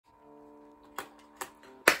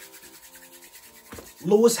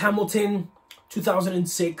Lewis Hamilton,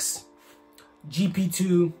 2006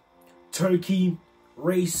 GP2 Turkey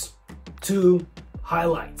Race 2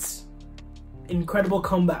 highlights. Incredible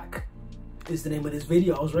comeback is the name of this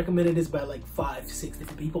video. I was recommended this by like 5-6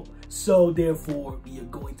 different people, so therefore we are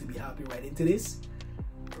going to be hopping right into this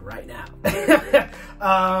right now.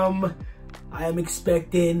 I am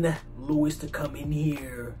expecting Lewis to come in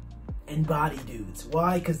here and body dudes.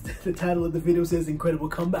 Why? Because the title of the video says incredible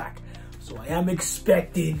comeback. So I am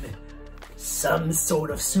expecting some sort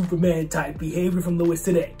of Superman type behavior from Lewis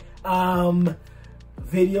today.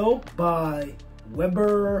 Video by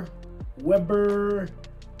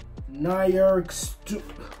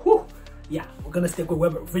WeberNiraschtoe. Yeah, we're gonna stick with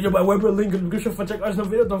Weber. Video by Weber, link in the description for check out the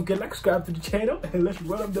video. Don't forget to like, subscribe to the channel, and let's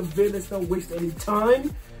run up the video. Let's not waste any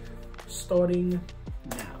time. Starting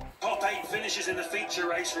now. Top 8 finishes in the feature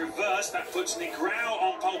race reverse. That puts Negrão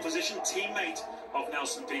on pole position, teammate of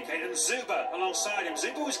Nelson Piquet, and Zuber alongside him.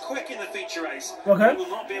 Zuber was quick in the feature race. Okay. There will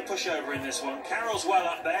not be a pushover in this one. Carroll's well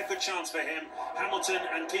up there, good chance for him. Hamilton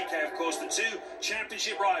and Piquet, of course, the two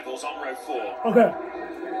championship rivals on row 4. Okay.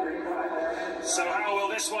 So how will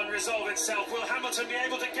this one resolve itself? Will Hamilton be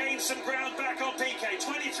able to gain some ground back on Piquet?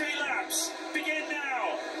 23 laps, begin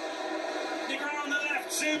now. Negrão on the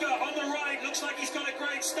left, Zuber on the right, looks like he's got a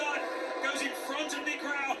great start. Goes in front of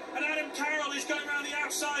Negrão, and Adam Carroll is going around the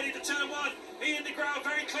outside into turn 1. He and Negrão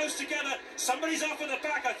very close together. Somebody's off at the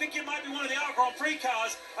back. I think it might be one of the Art Grand Prix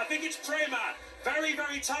cars. I think it's Prema. Very,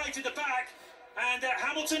 very tight in the back. And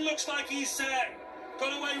Hamilton looks like he's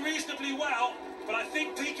got away reasonably well. But I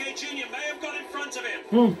think Piquet Jr. may have got in front of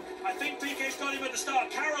him. I think Piquet's got him at the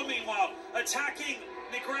start. Carroll, meanwhile, attacking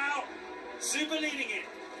Negrão. Zuber leading it.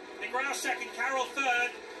 Negrão second, Carroll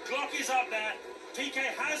third. Glock is up there.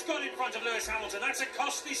 Piquet has got in front of Lewis Hamilton. That's a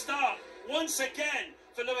costly start once again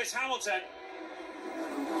for Lewis Hamilton.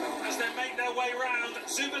 As they make their way round,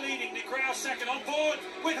 Zuber leading, Negrão second, on board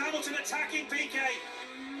with Hamilton attacking Piquet.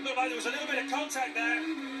 Looked like there was a little bit of contact there.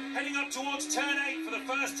 Heading up towards turn 8 for the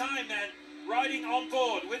first time then. Riding on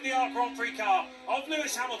board with the Art Grand Prix car of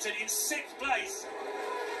Lewis Hamilton in 6th place.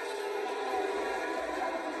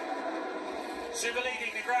 Zuber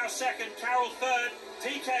leading, Negrão second, Carroll third.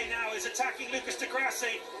 Piquet now is attacking Lucas di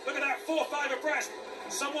Grassi. Look at that, 4-5 abreast.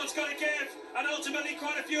 Someone's got to give, and ultimately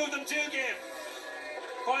quite a few of them do give.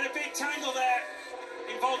 Quite a big tangle there,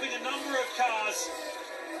 involving a number of cars.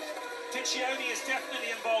 Piccioni is definitely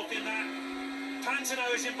involved in that. Pantano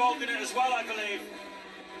is involved in it as well, I believe.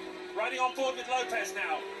 Riding on board with Lopez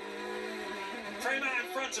now. Prema in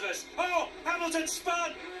front of us. Oh, Hamilton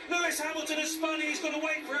spun! Lewis Hamilton has spun. He's got to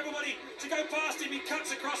wait for everybody to go past him. He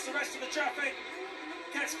cuts across the rest of the traffic.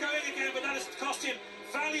 Gets going again, but that has cost him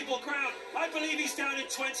valuable ground. I believe he's down in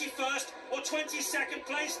 21st or 22nd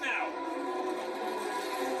place now.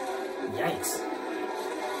 Yikes.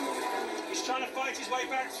 He's trying to fight his way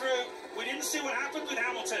back through. We didn't see what happened with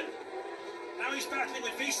Hamilton. Now he's battling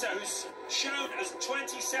with Visa, who's shown as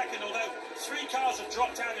 22nd, although 3 cars have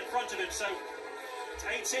dropped out in front of him, so it's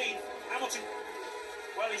 18th. Hamilton,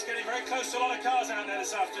 well, he's getting very close to a lot of cars out there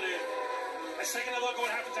this afternoon. Let's take a look at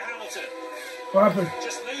what happened to Hamilton. What happened?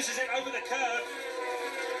 Just loses it over the curve.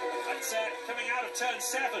 That's coming out of turn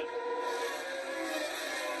 7.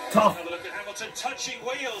 Tough. Have a look at Hamilton touching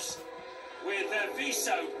wheels with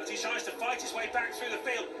Viso as he tries to fight his way back through the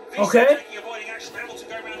field. Viso taking avoiding action. Hamilton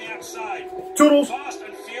going around the outside. Toodles. Fast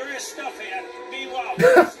and furious stuff here. Meanwhile,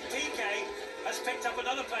 Piquet has picked up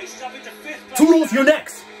another place. He's up into 5th place. Toodles, you're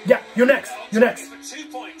next. Yeah, you're next. You're next. For 2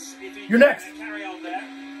 points if he you're next. Carry on there.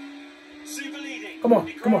 Zuber leading. Come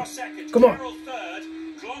on, come on, second. come on. Carroll third.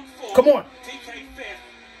 Glock 4th. Come on. Piquet 5th.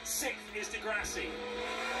 6th is di Grassi.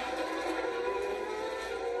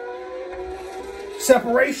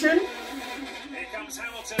 Separation. Here comes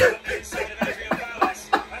Hamilton on the inside of Adrian Ballas.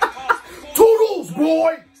 That's past 4. Toodles,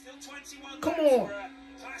 boy. Still 21 Come laps on. for a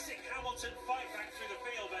classic Hamilton fight back through the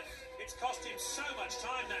field, but it's cost him so much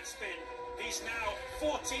time, that spin. He's now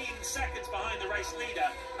 14 seconds behind the race leader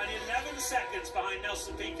and 11 seconds behind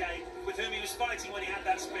Nelson Piquet, with whom he was fighting when he had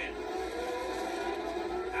that spin.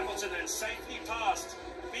 Hamilton then safely passed.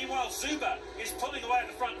 Meanwhile, Zuber is pulling away at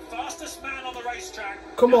the front, fastest man on the racetrack.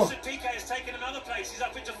 Come on. Nelson Piquet has taken another place. He's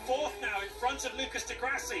up into 4th now in front of Lucas di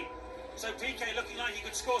Grassi. So Piquet looking like he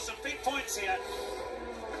could score some big points here.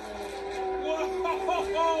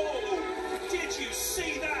 Whoa! Did you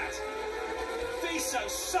see that? Viso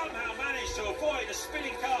somehow managed to avoid a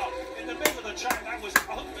spinning car in the middle of the track. That was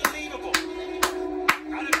unbelievable.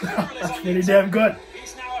 That's pretty damn good.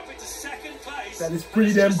 He's now up into 2nd place. That is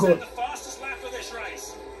pretty damn good. The fastest lap of this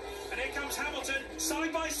race. And here comes Hamilton,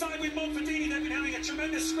 side by side with Monfordini. They've been having a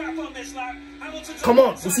tremendous scrap on this lap. Hamilton's come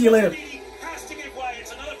on, we'll see you later. has to give way.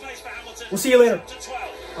 It's another place for Hamilton. We'll see you later. To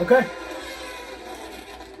 12. Okay.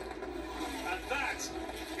 And that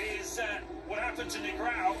is what happened to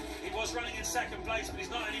Negrão. He was running in second place, but he's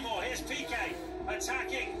not anymore. Here's Piquet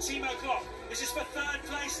attacking Timo Glock. This is for third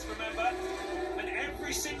place, remember? And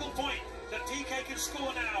every single point that Piquet can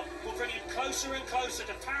score now will bring him closer and closer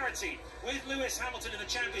to parity with Lewis Hamilton in the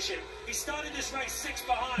championship. He started this race 6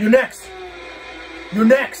 behind. You're next. You're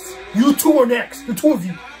next. You two are next. The two of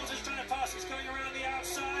you. Now Hamilton's trying to pass. He's going around the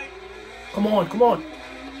outside. Come on, come on.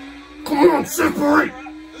 Come on, separate.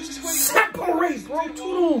 Separate, bro.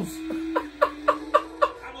 Toodles.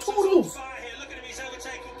 Toodles. Look at him. He's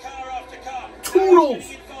overtaking car after car. Toodles.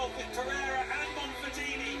 He's involved with Pereira and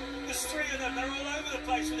Monfordini. There's 3 of them. They're all over the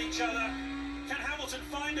place with each other. Can Hamilton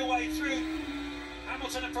find a way through?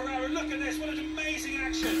 Hamilton and Pereira. Look at this. What an amazing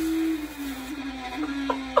action.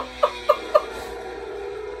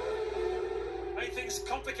 Made things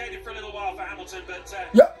complicated for a little while for Hamilton, but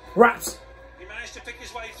Yep, rats. he managed to pick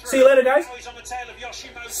his way through. See you later, guys. Now he's on the tail of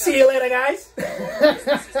Yoshimoto. See you later, guys.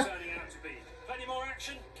 This is turning out to be. Plenty more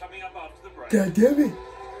action coming up after the break. God damn it.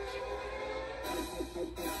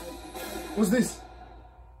 What's this?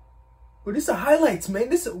 Well, this is highlights, man.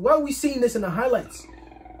 Why are we seeing this in the highlights?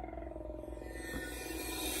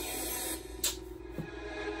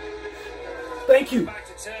 Thank you. Back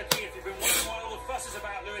to Turkey. If you've been wondering why all the fuss is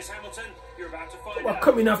about Lewis Hamilton, you're about to find Well, out.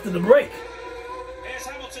 coming after the break. Here's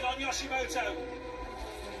Hamilton on Yoshimoto.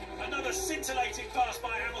 Another scintillating pass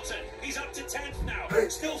by Hamilton. He's up to 10th now.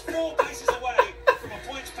 Still 4 places away from a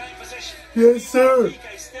points-paying position. Yes, sir.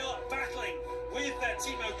 Piquet still battling with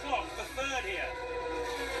Timo Glock for 3rd here.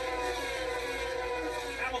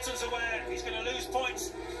 Hamilton's aware he's going to lose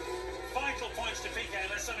points. Vital points to Piquet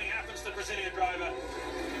unless something happens to the Brazilian driver.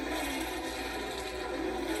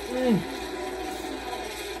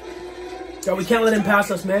 Yo, we can't let him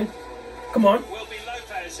pass us, man. Come on. Will be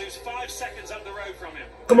Lopez, who's 5 seconds up the road from him.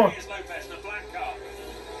 Come on. Here's Lopez in a black car.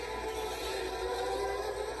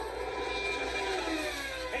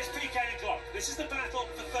 Here's Piquet and Glock. This is the battle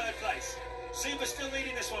for 3rd place. Zuber still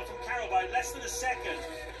leading this one from Carroll by less than a second.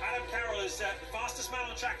 Adam Carroll is the fastest man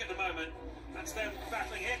on track at the moment. That's them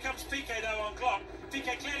battling. Here comes Piquet though on Glock.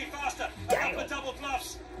 Piquet clearly faster. A couple of double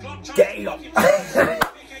bluffs. Glock trying to block him.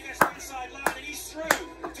 Piquet gets the inside line and he's through.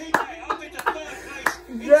 Piquet up into 3rd place.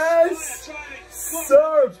 Yes,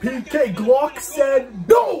 sir. PK Glock said,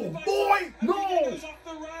 no, boy, no,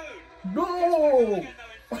 no.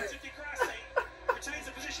 Retains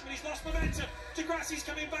the position, but he's lost momentum. Degrassi's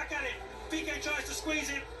coming back at him. Piquet tries to squeeze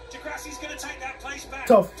him. Degrassi's going to take that place back.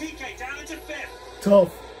 Tough. Piquet down into 5th.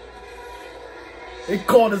 Tough. They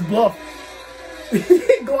called his bluff.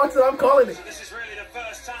 Glock said, I'm calling it. So this is really the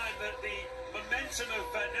first time that the momentum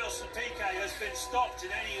of Nelson Piquet has been stopped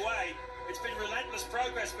in any way. It's been relentless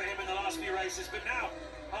progress for him in the last few races, but now,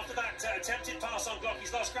 after that attempted pass on Glock,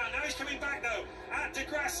 he's lost ground. Now he's coming back, though, at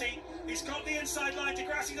Degrassi. He's got the inside line.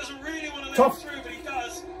 Degrassi doesn't really want to let him through, but he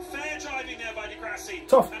does. Fair driving there by Degrassi.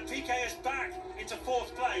 Tough. And Piquet is back into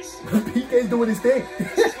 4th place. PK's doing his thing.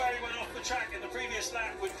 This is where he went off the track in the previous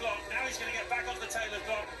lap with Glock. Now he's going to get back onto the tail of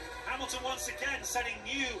Glock. Hamilton once again setting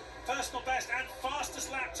new personal best and fastest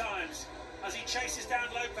lap times as he chases down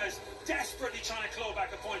Lopez, desperately trying to claw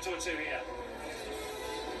back a point or 2 here.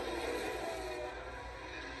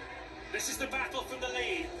 This is the battle from the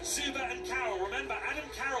lead. Zuber and Carroll. Remember, Adam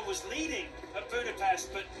Carroll was leading at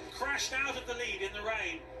Budapest, but crashed out of the lead in the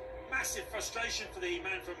rain. Massive frustration for the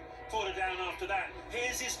man from Portadown after that.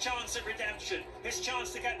 Here's his chance of redemption. His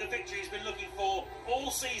chance to get the victory he's been looking for all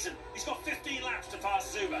season. He's got 15 laps to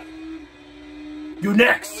pass Zuber. You're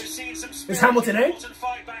next. We've seen some It's Hamilton, eh?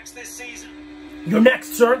 fight backs this season. You're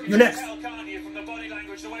next, sir. You're next. Tell, can't you, from the body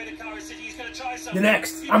language, the way the car is sitting, he's going to try something. You're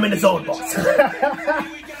next. I'm in the zone, boss. Here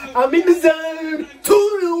we go. I'm in the zone.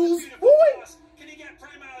 Toodles. Can he get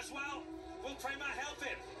Prema as well? Will Prema help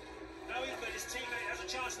him? Knowing that his teammate has a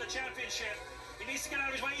chance in the championship, he needs to get out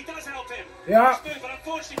of his way. He does help him. Yeah. But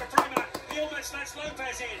unfortunately for Prema, he almost lets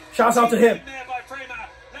Lopez in. Shouts out to him. There by Prema.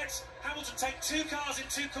 Let's Hamilton take 2 cars in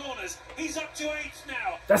 2 corners. He's up to 8th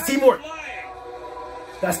now. That's teamwork.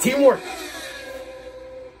 That's teamwork.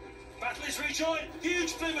 Battle is rejoined.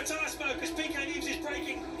 Huge plume of tyre smoke as Piquet leaves his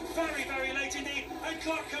braking very, very late indeed. And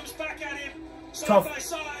Clark comes back at him side by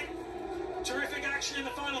side. Terrific action in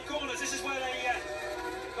the final corners. This is where they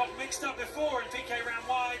got mixed up before and Piquet ran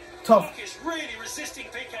wide. Tough. Clark is really resisting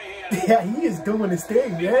Piquet here. Yeah, he is doing his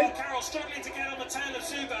thing, man. Carroll struggling to get on the tail of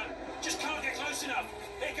Zuber. Just can't get close enough.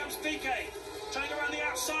 Here comes Piquet. Trying to run the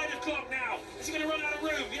outside of Glock now. Is he going to run out of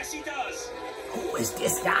room? Yes, he does. Who is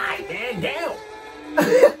this guy, man? Down.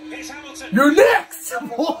 Here's Hamilton. You're next,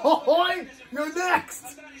 boy. You're next.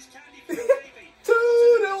 And that is candy for the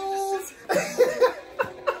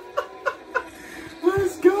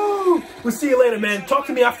We'll see you later, man. Talk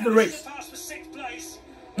to me after the race.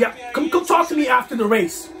 Yeah, come talk to me after the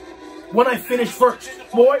race. When I finish first,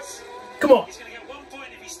 boy. Come on. He's going to get 1 point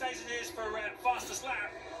if he stays in his for fastest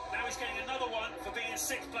lap. Now he's getting another one for being in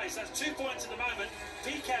 6th place. That's 2 points at the moment.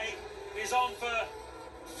 PK is on for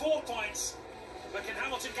 4 points. But can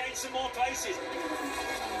Hamilton gain some more places?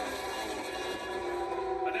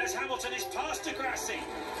 And there's Hamilton. He's past Degrassi.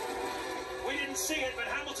 We didn't see it, but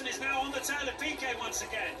Hamilton is now on the tail of PK once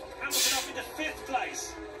again. Hamilton up into 5th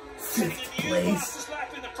place. 5th place. Fastest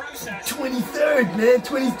lap in the process. 23rd, man.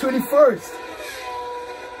 21st.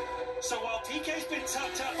 So while PK's been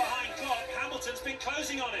tucked up behind clock, Hamilton's been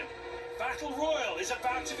closing on him. Battle Royal is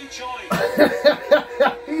about to be joined.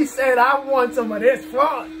 He said, I want some of this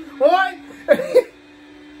fun. What?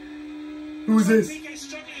 Who's this? PK's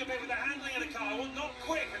struggling a bit with the handling of the car. Well, not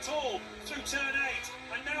quick at all through turn 8.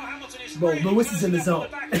 And now Hamilton is Bro, Lewis is in the zone.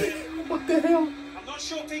 What the hell? I'm not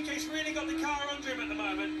sure PK's really got the car under him at the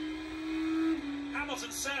moment.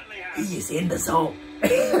 Hamilton certainly has. He is in the zone.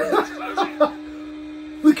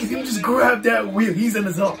 Look at him just grab that wheel. He's in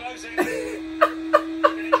the zone.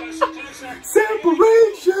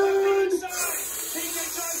 Separation!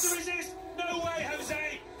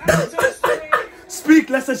 Speak,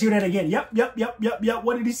 let's see that again. Yep.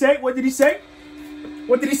 What did he say? What did he say?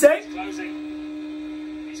 What did he say? He's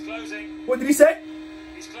closing. He's closing. What did he say?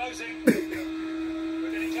 He's closing.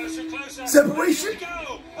 We're getting closer and closer. Separation?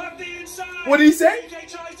 Go. Up the inside. What did he say? PK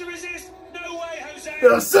tries to resist. No way, Jose.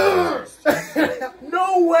 Yes, sir.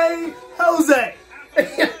 No way, Jose. And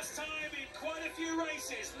for the first time in quite a few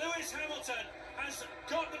races, Lewis Hamilton has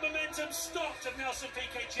got the momentum stopped of Nelson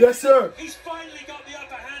Piquet Jr. Yes, sir. He's finally got the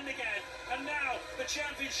upper hand again, and now the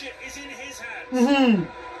championship is in his hands.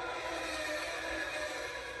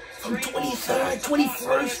 From 23rd,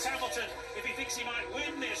 21st. Hamilton, if he thinks he might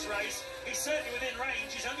win this race, he's certainly within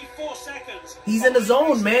range. He's only 4 seconds. He's in the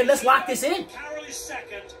zone, man. Let's lock this in. Carroll is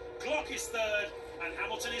 2nd, Glock is 3rd, and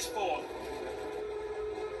Hamilton is 4th.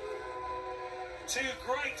 2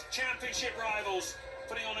 great championship rivals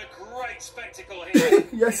putting on a great spectacle here.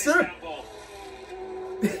 Yes, sir.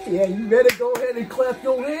 Yeah, you better go ahead and clap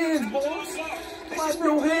your hands, boys. Clap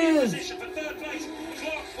your hands. Position for 3rd place.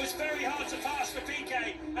 Glock was very hard to pass for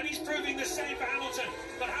PK, and he's proving the same for Hamilton.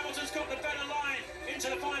 But Hamilton's got the better line into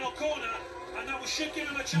the final corner, and that should give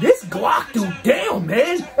him a chance. This Glock dude, damn,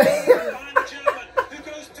 man.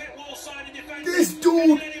 This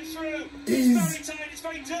dude is very tight. It's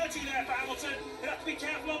very dirty there for Hamilton. He'll have to be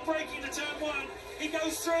careful on braking to turn 1. He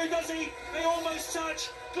goes through, does he? They almost touch.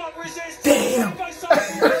 Glock resists. Damn.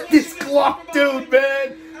 This Glock dude,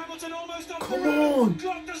 man. Hamilton almost off Come the road. on.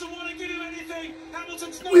 Glock doesn't want to give him anything.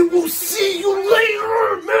 Hamilton's not. We will see you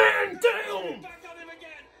later, man. Damn. Back on him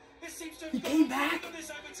again. It seems to have He came back. on this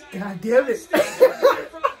overtake. God damn it. And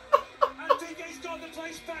PK's got the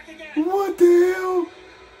place back again. What the hell?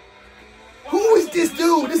 Who is this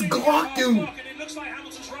dude? This Glock dude. And it looks like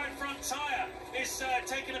Hamilton's right front tyre is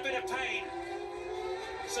taking a bit of pain.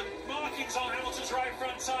 Some markings on Hamilton's right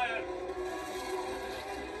front tyre.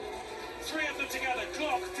 3 of them together.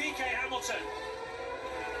 Glock, PK, Hamilton.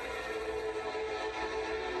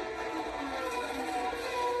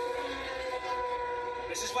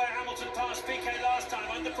 This is where Hamilton passed PK last time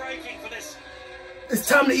under braking for this. It's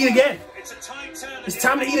time to eat again. It's a tight turn. It's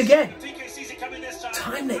time to eat again. PK sees it coming this time.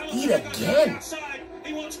 Time to Hamilton eat goes again. outside.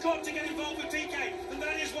 He wants Glock to get involved with PK, and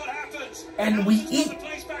that is what happens. And we Hamilton's got eat. the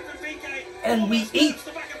place back from PK. And we Almost eat. gets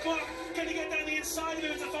the back of Glock. Can he get down the inside of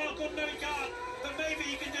him into the final corner? No, he can't. But maybe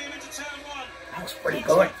he can do him into turn 1. That was pretty Glock's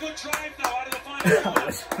good. got good drive though out of the final corner. That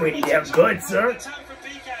was pretty damn good, sir.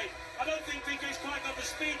 I don't think PK's quite got the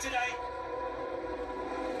speed today.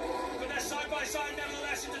 But they're side by side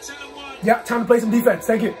nevertheless into turn 1. Yeah, time to play some defense.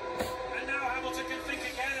 Thank you. And now Hamilton can think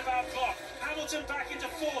again about Glock. Hamilton back into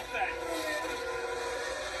 4th then.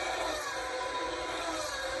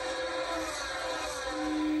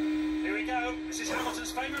 Here we go. This is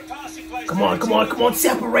Hamilton's favourite passing place. Come on, come on, come on.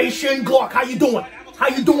 Separation. Glock, how you doing? How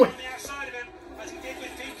you doing? On the outside of him, as he did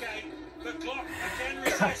with PK. But Glock again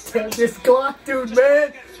God resists. damn, this Glock dude,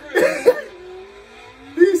 man.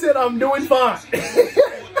 He said I'm doing fine.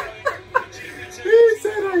 He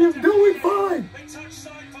said I am doing fine. They touch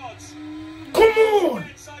side pods. Come on.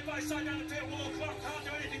 Side by side down the pit wall. Glock can't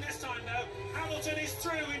do anything this time though. Hamilton is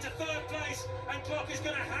through into 3rd place, and Glock is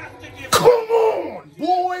going to have to give. Come on,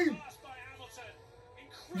 boy.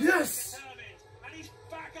 Yes. And he's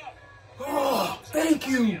back up. Oh, thank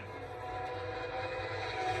you.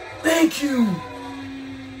 Thank you.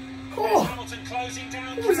 Oh, Hamilton closing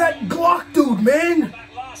down. who was that Glock dude, man?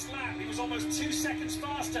 That last lap, he was almost 2 seconds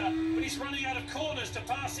faster, but he He's running out of corners to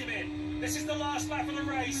pass him in. This is the last lap of the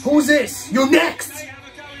race. Who's this? You're next. May have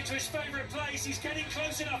a go into his favourite place. He's getting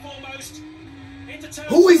close enough almost.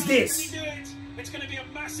 Who is this? Can he do it? It's going to be a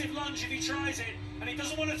massive lunge if he tries it, and he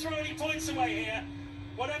doesn't want to throw any points away here.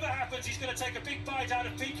 Whatever happens, he's going to take a big bite out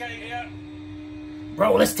of PK here.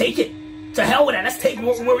 Bro, let's take it. To hell with that. Let's take it.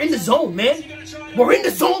 We're in the zone, man. We're in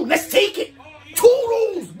the zone. Let's take it.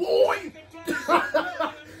 Toodles, boy.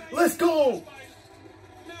 Let's go.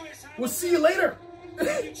 We'll see you later. We're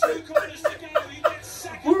in the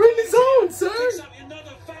zone, sir.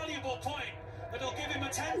 Another valuable point that'll give him a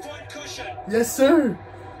 10-point cushion. Yes, sir.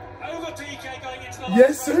 Over PK going into the last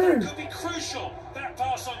yes, sir. That could be crucial, that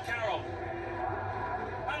pass on Carroll.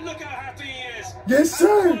 And look how happy he is. Yes,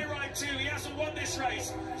 sir. Right too. He hasn't won this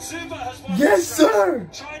race. Zuber has won yes, this sir.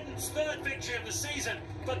 race. Trident's third victory of the season,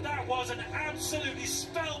 but that was an absolutely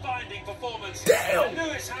spellbinding performance. Damn. And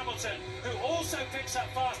Lewis Hamilton, who also picks up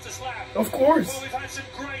fastest lap. Of course. Well, we've had some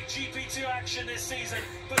great GP2 action this season,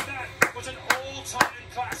 but that was an all-time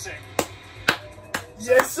classic.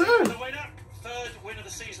 Yes, sir. The winner. Third win of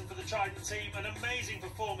the season for the Trident team. An amazing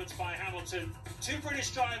performance by Hamilton. Two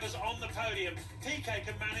British drivers on the podium. PK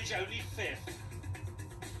can manage only fifth.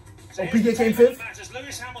 So PK came fifth? Matters.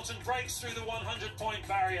 Lewis Hamilton breaks through the 100-point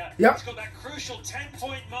barrier. Yep. He's got that crucial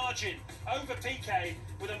 10-point margin over PK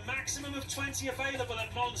with a maximum of 20 available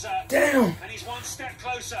at Monza. Damn. And he's one step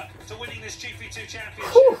closer to winning this GP2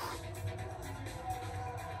 championship. Whew.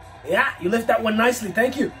 Yeah, you lift that one nicely.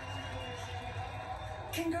 Thank you.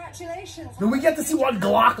 Congratulations. Do we get to see what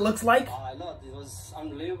Glock looks like? I loved it. It was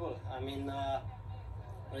unbelievable. I mean, the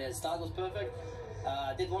start was perfect.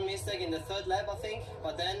 I did one mistake in the third lap, I think,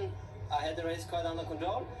 but then I had the race quite under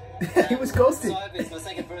control. He was ghosted. So happy. It's my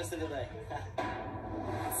second burst of the day.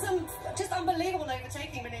 Some just unbelievable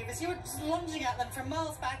overtaking manoeuvres. You were just lunging at them from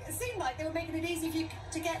miles back. It seemed like they were making it easy for you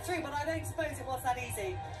to get through, but I don't suppose it was that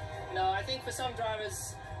easy. No, I think for some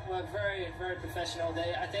drivers were very, very professional.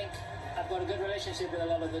 I think I've got a good relationship with a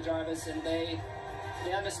lot of the drivers, and they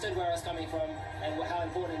understood where I was coming from and how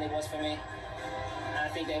important it was for me. And I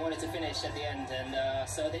think they wanted to finish at the end, and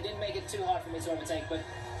so they didn't make it too hard for me to overtake. But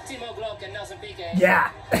Timo Glock and Nelson Piquet,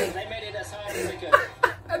 yeah, they made it as hard as they could.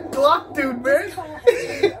 That Glock dude, man. This car has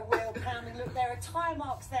a real pounding look. There are tyre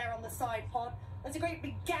marks there on the side pod. There's a great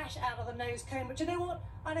big gash out of the nose cone, but you know what?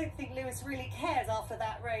 I don't think Lewis really cares after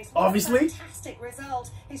that race. Obviously. Fantastic result.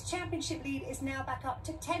 His championship lead is now back up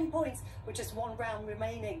to 10 points with just one round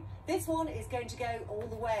remaining. This one is going to go all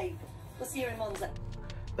the way. We'll see you in Monza.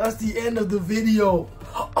 That's the end of the video.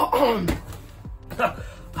 I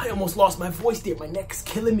almost lost my voice there. My neck's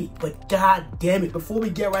killing me. But god damn it. Before we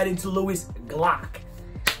get right into Lewis, Glock.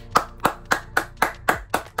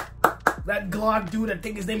 That Glock dude, I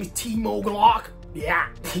think his name is Timo Glock. Yeah,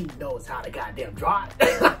 he knows how to goddamn drive.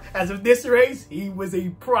 As of this race, he was a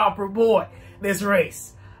proper boy. This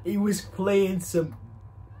race, he was playing some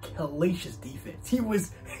hellacious defense. He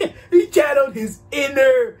channeled his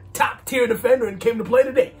inner top tier defender and came to play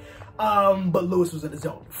today. But Lewis was in the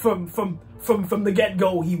zone. From the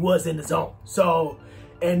get-go, he was in the zone. So,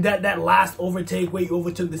 and that last overtake where he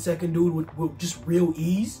overtook the second dude with just real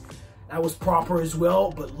ease, that was proper as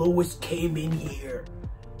well. But Lewis came in here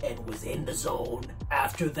and was in the zone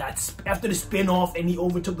after the spin off, and he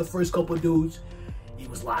overtook the first couple of dudes. He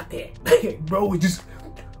was locked in. Bro was just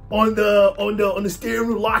on the steering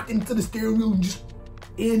wheel, locked into the steering wheel, just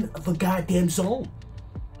in the goddamn zone.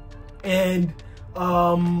 And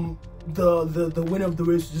the winner of the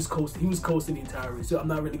race was just coasting. He was coasting the entire race, so I'm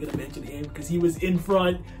not really gonna mention him because he was in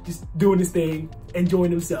front, just doing his thing, enjoying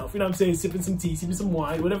himself. You know what I'm saying? Sipping some tea, sipping some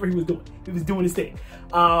wine, whatever he was doing. He was doing his thing.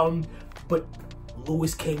 But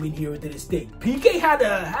Lewis came in here and did his thing. PK had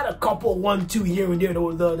a couple 1-2 here and there.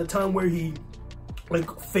 The time where he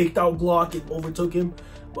like faked out Glock and overtook him,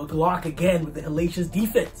 but Glock again with the hellacious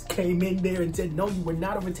defense came in there and said, "No, you were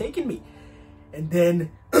not overtaking me." And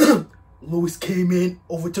then Lewis came in,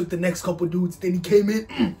 overtook the next couple dudes. Then he came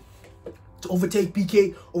in to overtake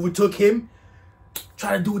PK, overtook him,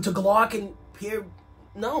 try to do it to Glock, and here,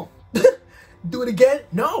 no. Do it again?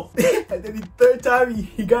 No. And then the third time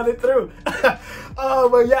he got it through.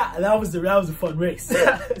 But yeah, that was a fun race.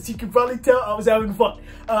 As you can probably tell, I was having fun.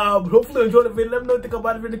 But hopefully you enjoyed the video. Let me know what you think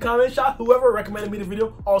about it in the comments. Shout whoever recommended me the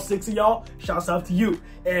video, all 6 of y'all. Shouts out to you.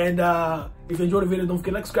 And if you enjoyed the video, don't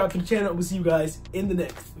forget to like, subscribe to the channel. We'll see you guys in the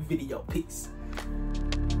next video. Peace.